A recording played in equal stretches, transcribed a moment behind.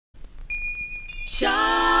shining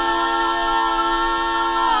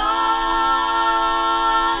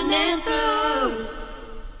through,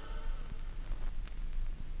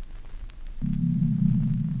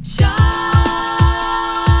 shining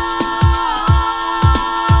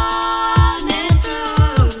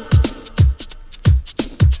through,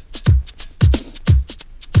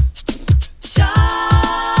 shining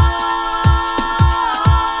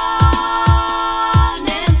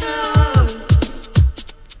through.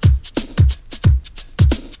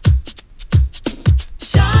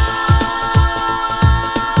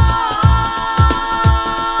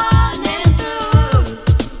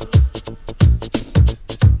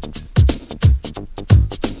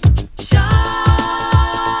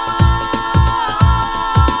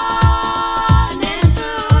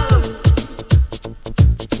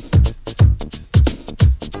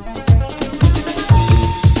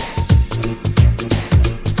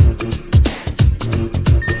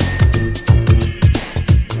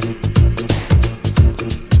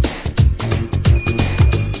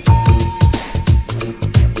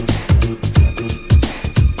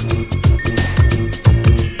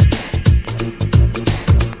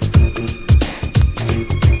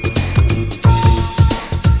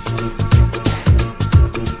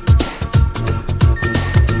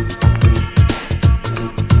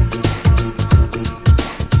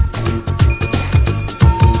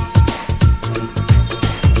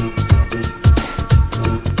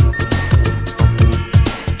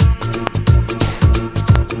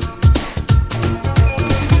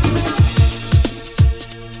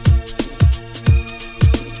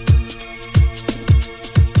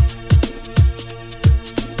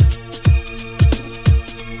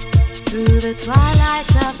 Through the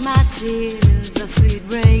twilight of my tears, a sweet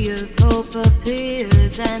ray of hope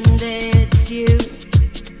appears, and it's you.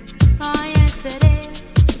 Oh yes it is.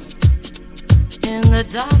 In the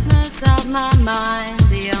darkness of my mind,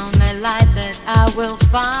 the only light that I will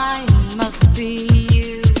find must be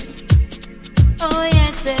you. Oh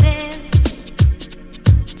yes it is.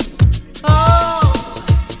 Oh,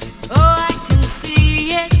 I can see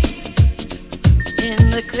it in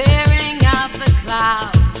the clearing of the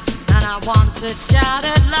clouds. And I want to shout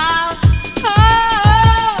it loud.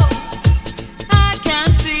 Oh, I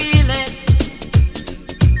can feel it.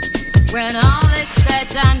 When all is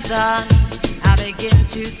said and done, I begin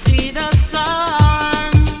to see